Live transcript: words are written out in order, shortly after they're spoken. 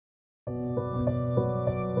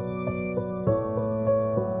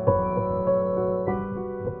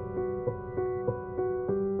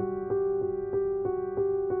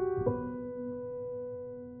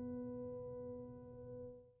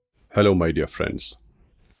Hello, my dear friends.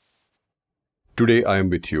 Today I am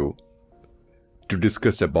with you to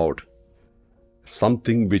discuss about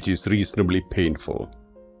something which is reasonably painful.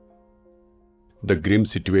 The grim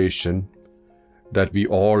situation that we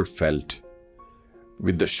all felt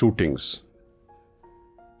with the shootings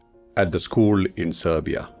at the school in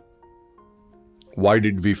Serbia. Why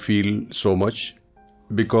did we feel so much?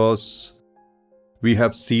 Because we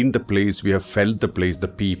have seen the place, we have felt the place, the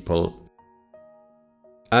people,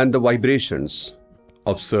 and the vibrations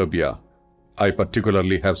of Serbia. I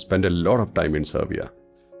particularly have spent a lot of time in Serbia.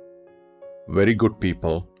 Very good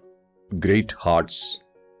people, great hearts,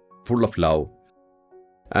 full of love,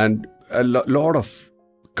 and a lot of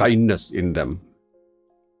kindness in them.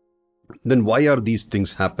 Then why are these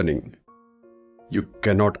things happening? You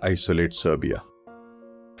cannot isolate Serbia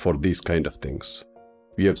for these kind of things.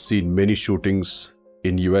 We have seen many shootings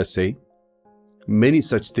in USA, many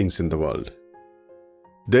such things in the world.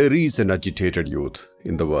 There is an agitated youth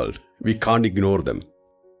in the world. We can't ignore them.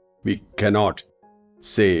 We cannot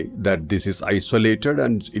say that this is isolated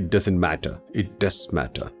and it doesn't matter. It does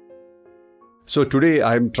matter. So today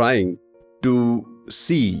I am trying to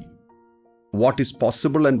see what is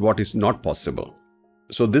possible and what is not possible.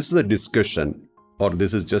 So this is a discussion, or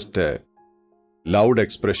this is just a loud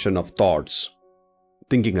expression of thoughts,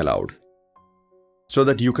 thinking aloud, so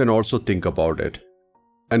that you can also think about it.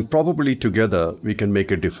 And probably together we can make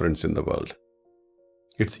a difference in the world.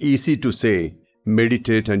 It's easy to say,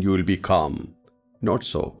 meditate and you will be calm. Not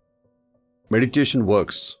so. Meditation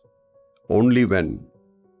works only when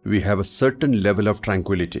we have a certain level of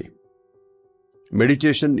tranquility.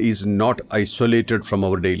 Meditation is not isolated from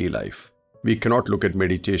our daily life. We cannot look at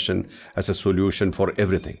meditation as a solution for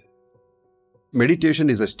everything. Meditation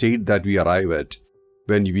is a state that we arrive at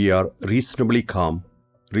when we are reasonably calm,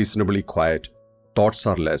 reasonably quiet, thoughts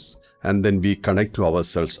are less, and then we connect to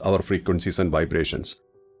ourselves, our frequencies and vibrations.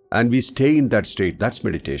 And we stay in that state. That's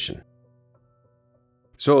meditation.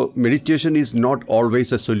 So meditation is not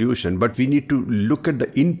always a solution, but we need to look at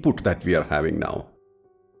the input that we are having now.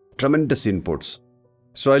 Tremendous inputs.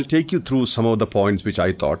 So I'll take you through some of the points which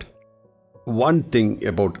I thought. One thing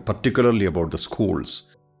particularly about the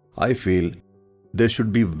schools, I feel there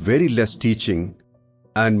should be very less teaching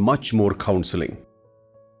and much more counseling.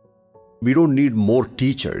 We don't need more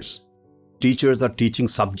teachers. Teachers are teaching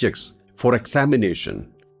subjects for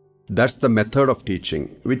examination. That's the method of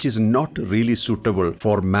teaching, which is not really suitable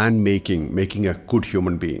for making a good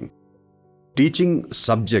human being. Teaching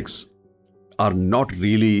subjects are not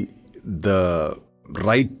really the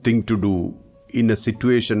right thing to do in a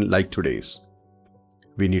situation like today's.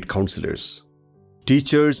 We need counselors.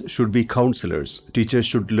 Teachers should be counselors. Teachers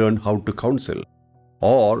should learn how to counsel.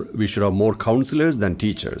 Or we should have more counselors than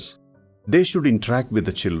teachers. They should interact with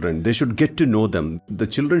the children. They should get to know them. The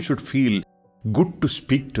children should feel good to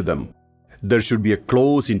speak to them. There should be a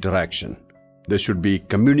close interaction. There should be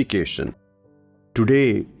communication.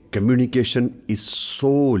 Today, communication is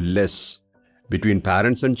so less between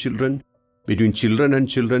parents and children, between children and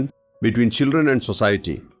children, between children and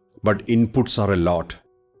society. But inputs are a lot.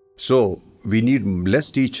 So, we need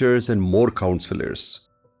less teachers and more counselors.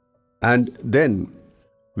 And then,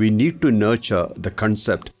 we need to nurture the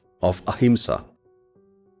concept of ahimsa.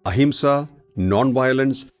 Ahimsa,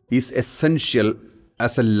 non-violence, is essential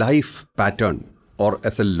as a life pattern or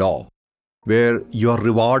as a law, where you are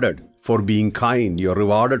rewarded for being kind, you are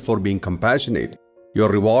rewarded for being compassionate, you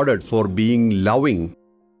are rewarded for being loving,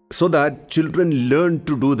 so that children learn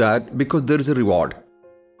to do that because there is a reward.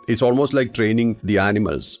 It's almost like training the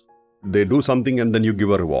animals. They do something and then you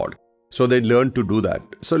give a reward. So they learn to do that.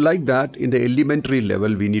 So like that, in the elementary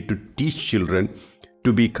level, we need to teach children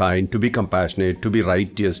to be kind, to be compassionate, to be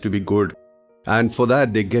righteous, to be good. And for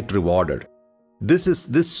that, they get rewarded.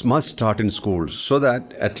 This must start in schools so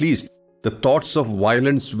that at least the thoughts of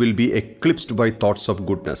violence will be eclipsed by thoughts of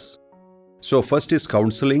goodness. So first is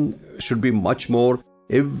counseling should be much more.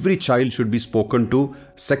 Every child should be spoken to.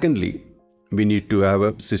 Secondly, we need to have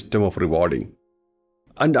a system of rewarding.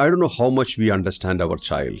 And I don't know how much we understand our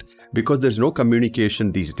child, because there's no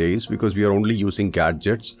communication these days, because we are only using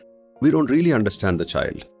gadgets. We don't really understand the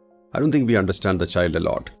child. I don't think we understand the child a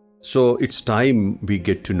lot. So it's time we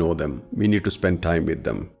get to know them. We need to spend time with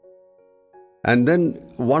them. And then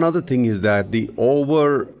one other thing is that the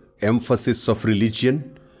overemphasis of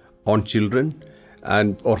religion on children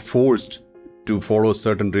or forced to follow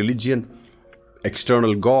certain religion,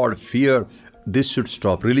 external God, fear, this should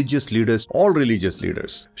stop. Religious leaders, all religious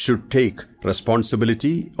leaders should take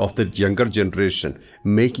responsibility of the younger generation,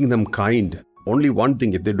 making them kind. Only one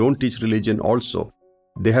thing, if they don't teach religion also,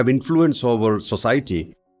 they have influence over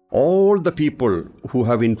society. all the people who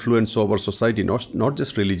have influence over society, not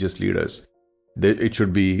just religious leaders. It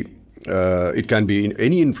should be, it can be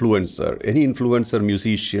any influencer,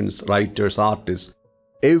 musicians, writers, artists.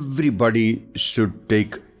 Everybody should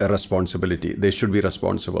take a responsibility. They should be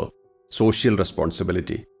responsible, social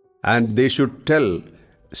responsibility. And they should tell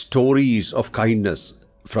stories of kindness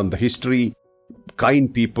from the history,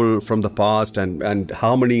 kind people from the past, and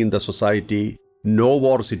harmony in the society, no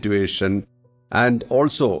war situation, and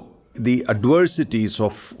also the adversities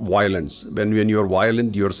of violence. When you're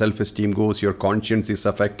violent, your self-esteem goes, your conscience is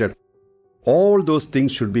affected. All those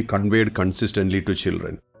things should be conveyed consistently to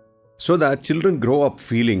children, so that children grow up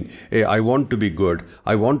feeling, hey, I want to be good,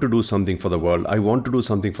 I want to do something for the world, I want to do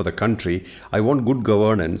something for the country, I want good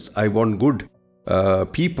governance, I want good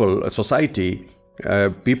people, society,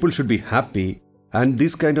 people should be happy. And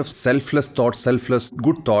these kind of selfless thoughts,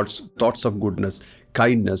 good thoughts, thoughts of goodness,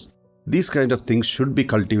 kindness, these kind of things should be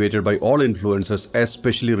cultivated by all influencers,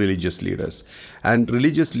 especially religious leaders. And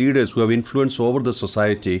religious leaders who have influence over the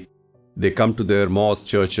society, they come to their mosques,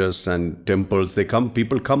 churches and temples,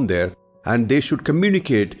 people come there, and they should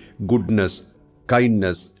communicate goodness,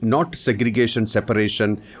 kindness, not segregation,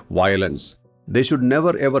 separation, violence. They should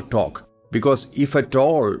never ever talk. Because if at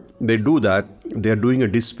all they do that, they are doing a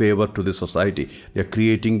disfavor to the society. They are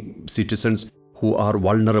creating citizens who are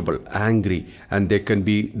vulnerable, angry, and they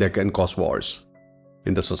can cause wars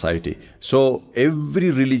in the society. So every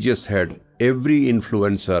religious head, every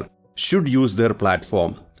influencer should use their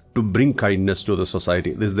platform to bring kindness to the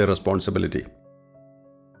society. This is their responsibility.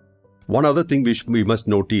 One other thing we must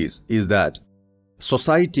notice is that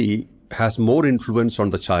society has more influence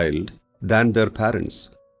on the child than their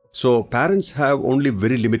parents. So parents have only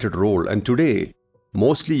very limited role, and today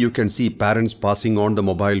mostly you can see parents passing on the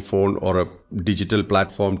mobile phone or a digital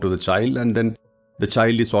platform to the child, and then the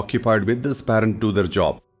child is occupied with this parent do their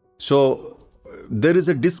job. So there is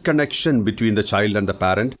a disconnection between the child and the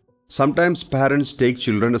parent. Sometimes parents take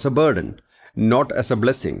children as a burden, not as a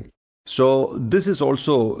blessing. So this is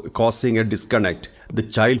also causing a disconnect. The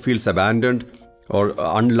child feels abandoned or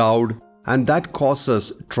unloved, and that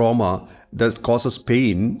causes trauma, that causes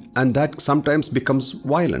pain, and that sometimes becomes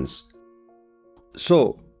violence.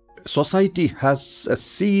 So society has a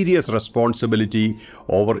serious responsibility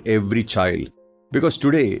over every child, because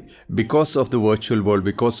today, because of the virtual world,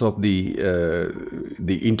 because of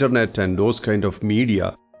the internet and those kind of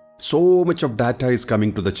media, so much of data is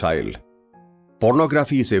coming to the child.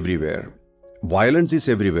 Pornography is everywhere. Violence is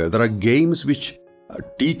everywhere. There are games which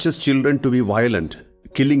teaches children to be violent,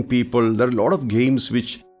 killing people. There are a lot of games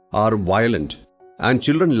which are violent, and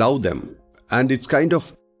children love them, and it's kind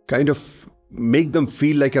of make them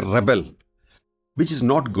feel like a rebel, which is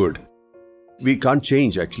not good. We can't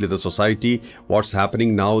change actually the society. What's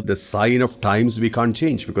happening now, the sign of times, we can't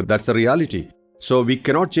change, because that's the reality. So we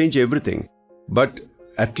cannot change everything, but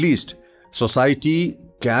at least society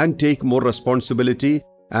can take more responsibility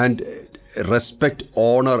and respect,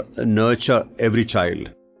 honor, nurture every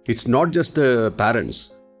child. It's not just the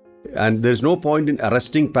parents, and there's no point in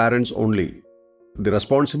arresting parents only. The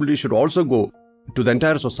responsibility should also go to the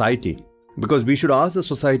entire society, because we should ask the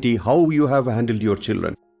society how you have handled your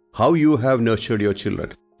children, how you have nurtured your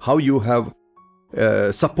children, how you have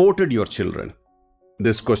supported your children.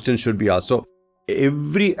 This question should be asked. So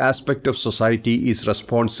every aspect of society is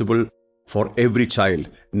responsible for every child,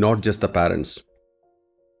 not just the parents.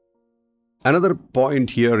 Another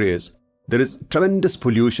point here is there is tremendous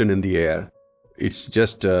pollution in the air. It's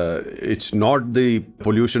just, it's not the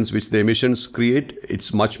pollutions which the emissions create,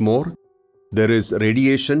 it's much more. There is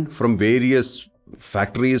radiation from various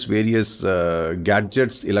factories, various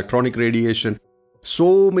gadgets, electronic radiation.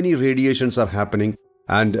 So many radiations are happening,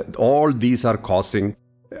 and all these are causing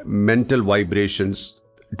mental vibrations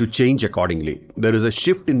to change accordingly. There is a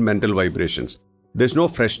shift in mental vibrations. There's no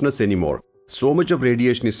freshness anymore. So much of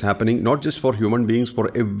radiation is happening, not just for human beings, for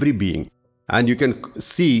every being. And you can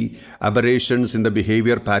see aberrations in the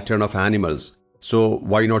behavior pattern of animals. So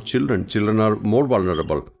why not children? Children are more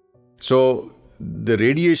vulnerable. So the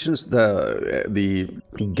radiations, the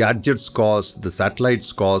gadgets cause, the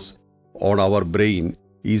satellites cause on our brain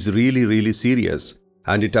is really, really serious.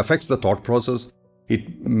 And it affects the thought process.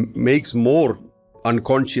 It makes more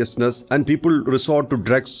unconsciousness, and people resort to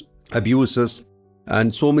drugs, abuses,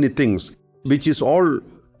 and so many things, which is all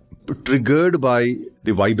triggered by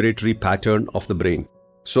the vibratory pattern of the brain.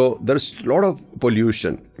 So there's a lot of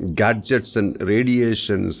pollution, gadgets and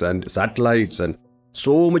radiations and satellites, and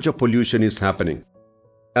so much of pollution is happening.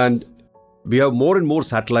 And we have more and more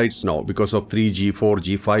satellites now because of 3G,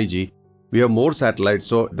 4G, 5G. We have more satellites,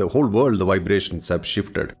 so the whole world, the vibrations have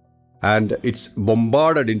shifted. and it's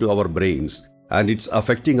bombarded into our brains and it's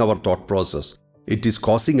affecting our thought process. It is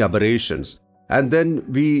causing aberrations. And then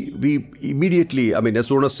we immediately, as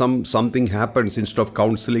soon as something happens, instead of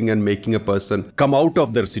counseling and making a person come out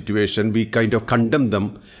of their situation, we kind of condemn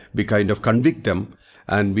them, we kind of convict them,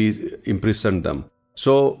 and we imprison them.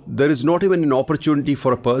 So there is not even an opportunity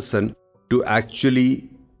for a person to actually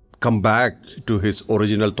come back to his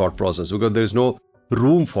original thought process, because there is no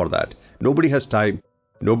room for that. Nobody has time,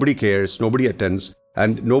 nobody cares, nobody attends,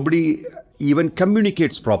 and nobody even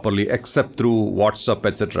communicates properly except through WhatsApp,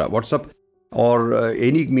 etc. WhatsApp or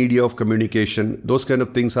any media of communication, those kind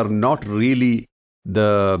of things are not really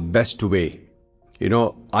the best way.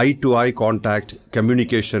 Eye-to-eye contact,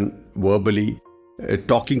 communication verbally,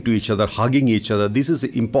 talking to each other, hugging each other, this is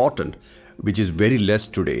important, which is very less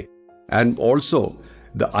today. And also,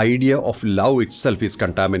 the idea of love itself is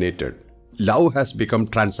contaminated. Love has become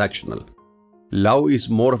transactional. Love is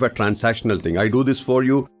more of a transactional thing. I do this for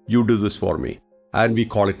you, you do this for me. And we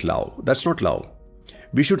call it love. That's not love.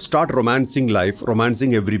 We should start romancing life,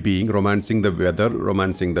 romancing every being, romancing the weather,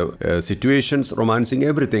 romancing the situations, romancing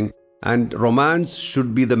everything. And romance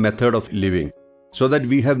should be the method of living, so that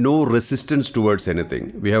we have no resistance towards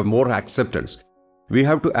anything. We have more acceptance. We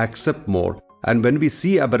have to accept more. And when we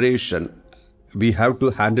see aberration, we have to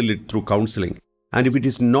handle it through counseling. And if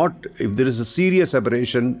there is a serious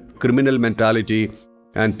aberration, criminal mentality,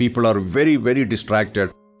 and people are very, very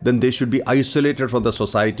distracted, then they should be isolated from the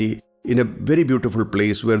society in a very beautiful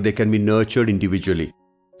place where they can be nurtured individually.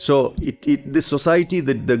 So the society,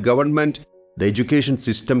 the government, the education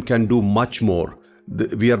system can do much more.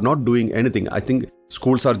 We are not doing anything. I think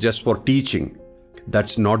schools are just for teaching.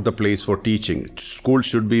 That's not the place for teaching. School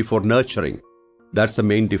should be for nurturing. That's the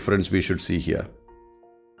main difference we should see here.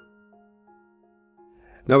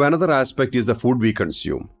 Now, another aspect is the food we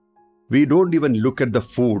consume. We don't even look at the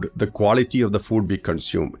food, the quality of the food we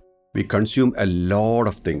consume. We consume a lot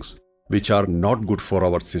of things which are not good for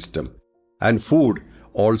our system. And food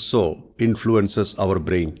also influences our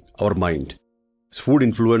brain, our mind. Food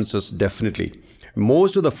influences definitely.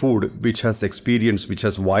 Most of the food which has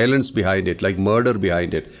violence behind it, like murder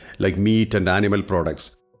behind it, like meat and animal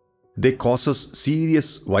products, they cause us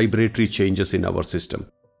serious vibratory changes in our system.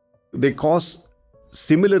 They cause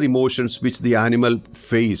similar emotions which the animal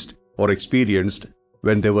faced or experienced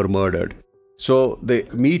when they were murdered. So the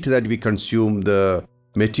meat that we consume, the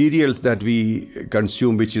materials that we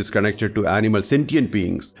consume which is connected to animal sentient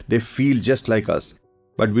beings, they feel just like us,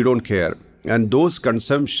 but we don't care. And those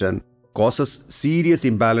consumption causes serious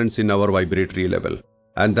imbalance in our vibratory level.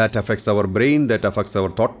 And that affects our brain, that affects our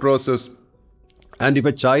thought process. And if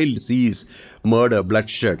a child sees murder,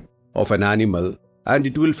 bloodshed of an animal, and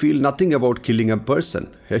it will feel nothing about killing a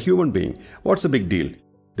person, a human being, what's the big deal?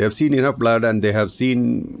 They have seen enough blood and they have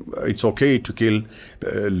seen it's okay to kill,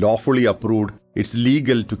 lawfully approved, it's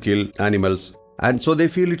legal to kill animals. And so they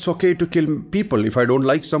feel it's okay to kill people. If I don't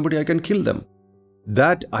like somebody, I can kill them.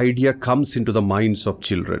 That idea comes into the minds of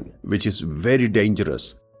children, which is very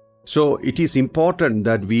dangerous. So it is important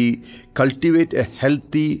that we cultivate a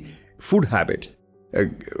healthy food habit, a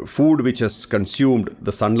food which has consumed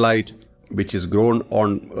the sunlight, which is grown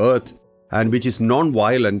on earth, and which is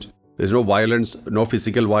non-violent. There's no violence, no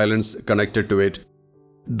physical violence connected to it.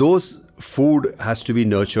 Those food has to be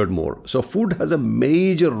nurtured more. So food has a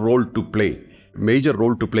major role to play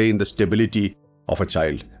in the stability of a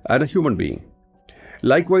child and a human being.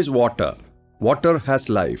 Likewise, water. Water has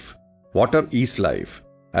life. Water is life.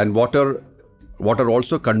 And water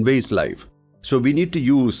also conveys life. So we need to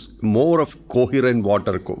use more of coherent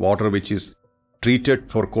water which is treated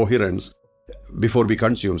for coherence before we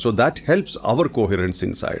consume. So that helps our coherence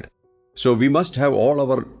inside. So we must have all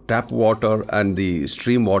our tap water and the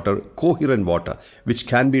stream water, coherent water, which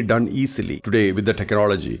can be done easily today with the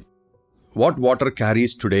technology. What water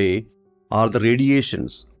carries today are the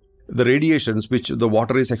radiations which the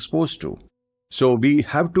water is exposed to. So we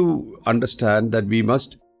have to understand that we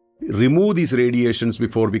must remove these radiations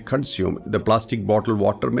before we consume. The plastic bottle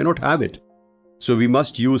water may not have it. So we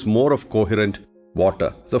must use more of coherent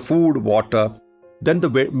water. So food, water, then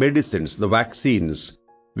the medicines, the vaccines.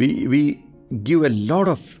 We give a lot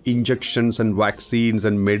of injections and vaccines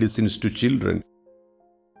and medicines to children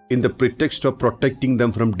in the pretext of protecting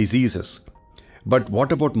them from diseases. But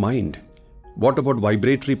what about mind? What about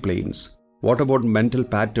vibratory planes? What about mental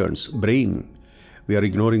patterns, brain? We are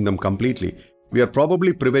ignoring them completely. We are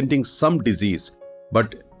probably preventing some disease,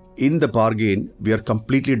 but in the bargain, we are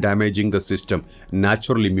completely damaging the system,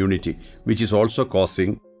 natural immunity, which is also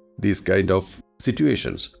causing these kind of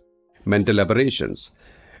situations, mental aberrations.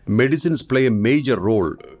 Medicines play a major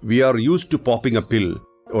role. We are used to popping a pill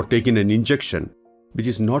or taking an injection, which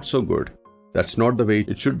is not so good. That's not the way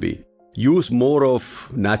it should be. Use more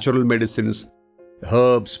of natural medicines,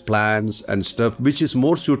 herbs, plants and stuff which is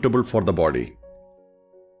more suitable for the body.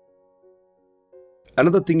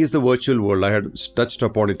 Another thing is the virtual world. I had touched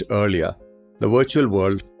upon it earlier. The virtual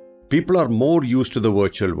world, people are more used to the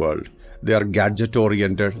virtual world. They are gadget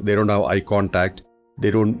oriented. They don't have eye contact.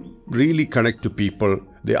 They don't really connect to people.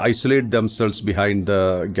 They isolate themselves behind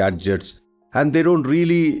the gadgets and they don't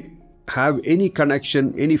really have any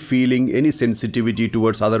connection, any feeling, any sensitivity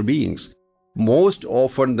towards other beings. Most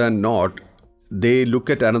often than not, they look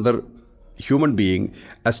at another human being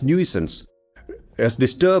as nuisance, as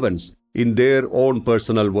disturbance in their own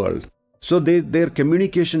personal world. So their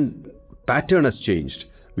communication pattern has changed.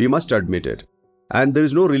 We must admit it. And there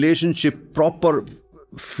is no proper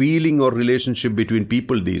feeling or relationship between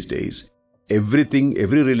people these days. Every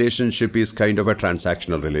relationship is kind of a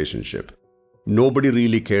transactional relationship. Nobody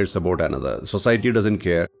really cares about another. Society doesn't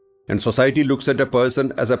care. And society looks at a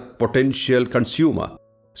person as a potential consumer.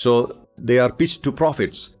 So they are pitched to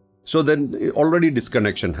profits. So then already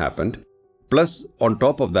disconnection happened. Plus, on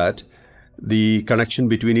top of that, the connection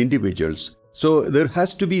between individuals. So there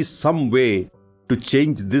has to be some way to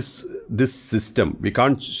change this system. We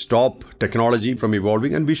can't stop technology from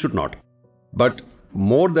evolving and we should not. But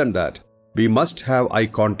more than that, we must have eye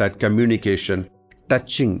contact, communication,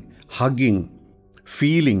 touching, hugging,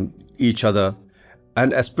 feeling each other,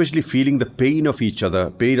 and especially feeling the pain of each other,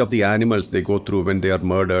 pain of the animals they go through when they are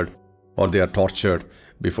murdered or they are tortured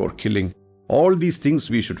before killing. All these things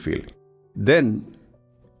we should feel. Then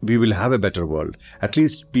we will have a better world. At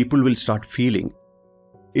least people will start feeling.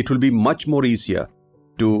 It will be much more easier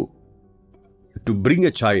to bring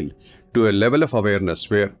a child to a level of awareness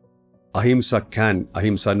where ahimsa,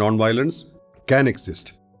 non-violence, can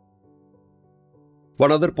exist.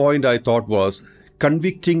 One other point I thought was,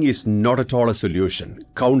 convicting is not at all a solution.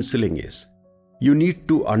 Counseling is. You need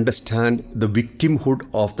to understand the victimhood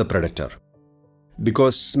of the predator.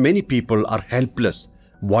 Because many people are helpless,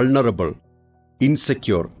 vulnerable,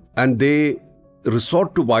 insecure, and they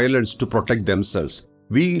resort to violence to protect themselves.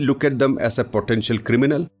 We look at them as a potential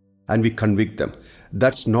criminal and we convict them.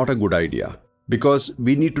 That's not a good idea because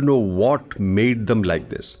we need to know what made them like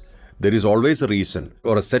this. There is always a reason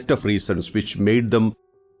or a set of reasons which made them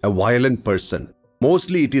a violent person.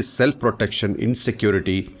 Mostly it is self-protection,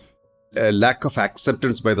 insecurity, a lack of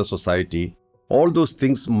acceptance by the society. All those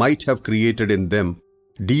things might have created in them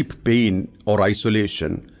deep pain or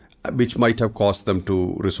isolation, which might have caused them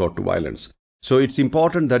to resort to violence. So it's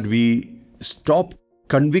important that we stop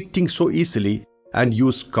convicting so easily and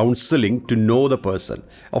use counseling to know the person.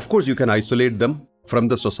 Of course, you can isolate them from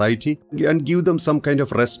the society and give them some kind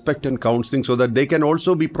of respect and counseling so that they can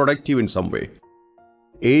also be productive in some way.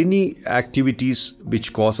 Any activities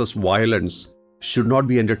which causes violence should not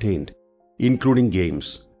be entertained, including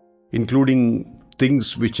games, including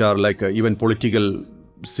things which are like even political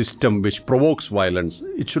system which provokes violence.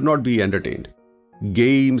 It should not be entertained.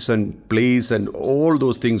 Games and plays and all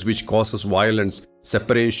those things which causes violence,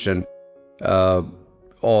 separation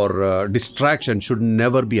or distraction should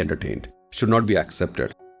never be entertained, should not be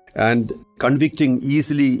accepted. And convicting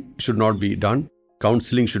easily should not be done.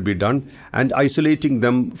 Counseling should be done, and isolating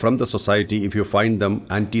them from the society. If you find them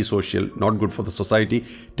antisocial, not good for the society,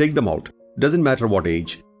 take them out. Doesn't matter what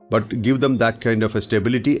age, but give them that kind of a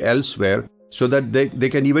stability elsewhere so that they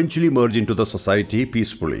can eventually merge into the society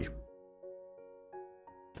peacefully.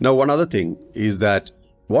 Now, one other thing is that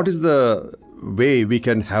what is the way we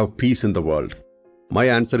can have peace in the world? My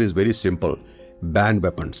answer is very simple. Ban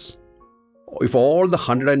weapons. If all the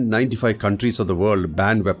 195 countries of the world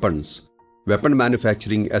ban weapons, weapon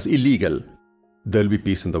manufacturing as illegal, there will be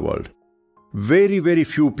peace in the world. Very, very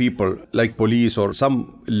few people like police or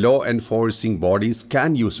some law enforcing bodies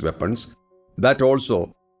can use weapons. That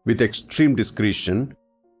also with extreme discretion.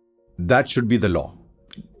 That should be the law.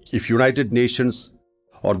 If United Nations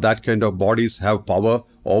or that kind of bodies have power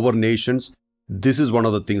over nations, this is one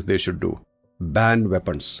of the things they should do. Ban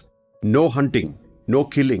weapons. No hunting, no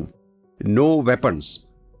killing, no weapons.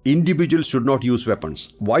 Individuals should not use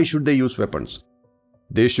weapons. Why should they use weapons?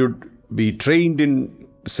 They should be trained in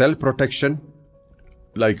self-protection,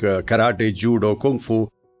 like karate, judo, kung fu,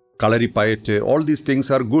 kalaripayate. All these things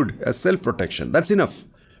are good as self-protection. That's enough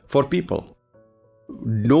for people.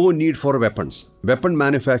 No need for weapons. Weapon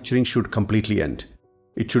manufacturing should completely end.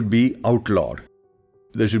 It should be outlawed.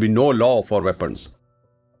 There should be no law for weapons,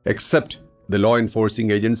 except the law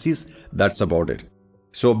enforcing agencies. That's about it.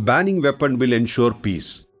 So banning weapon will ensure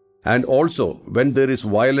peace. And also, when there is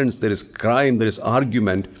violence, there is crime, there is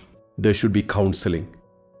argument, there should be counseling.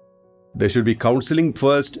 There should be counseling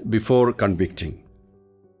first before convicting.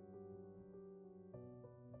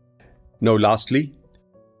 Now, lastly,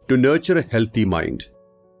 to nurture a healthy mind,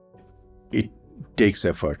 it takes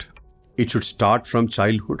effort. It should start from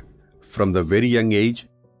childhood, from the very young age,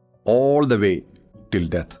 all the way till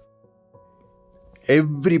death.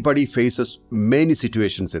 Everybody faces many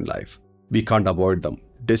situations in life. We can't avoid them.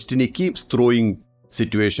 Destiny keeps throwing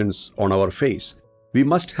situations on our face. We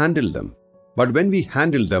must handle them. But when we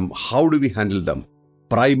handle them, how do we handle them?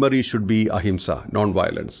 Primary should be ahimsa,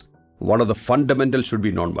 non-violence. One of the fundamentals should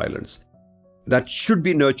be non-violence. That should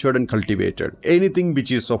be nurtured and cultivated. Anything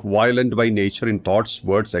which is of violent by nature in thoughts,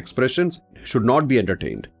 words, expressions should not be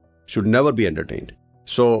entertained, should never be entertained.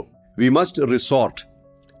 So we must resort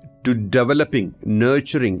to developing,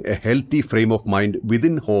 nurturing a healthy frame of mind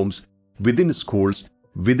within homes, within schools,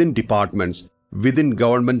 within departments, within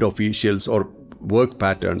government officials or work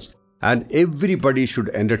patterns, and everybody should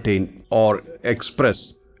entertain or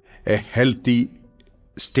express a healthy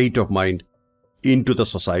state of mind into the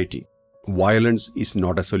society. Violence is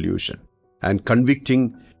not a solution, and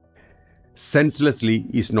convicting senselessly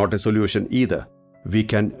is not a solution either. We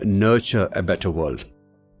can nurture a better world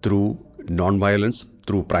through non-violence,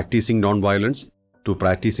 through practicing non-violence, through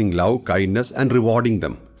practicing love, kindness, and rewarding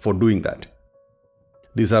them for doing that.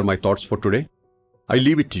 These are my thoughts for today. I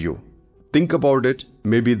leave it to you. Think about it.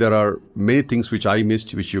 Maybe there are many things which I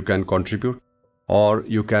missed which you can contribute, or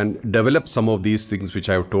you can develop some of these things which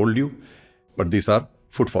I have told you. But these are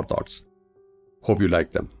food for thoughts. Hope you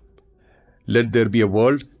like them. Let there be a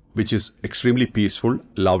world which is extremely peaceful,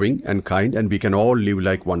 loving, and kind, and we can all live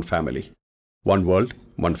like one family. One world,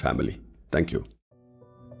 one family. Thank you.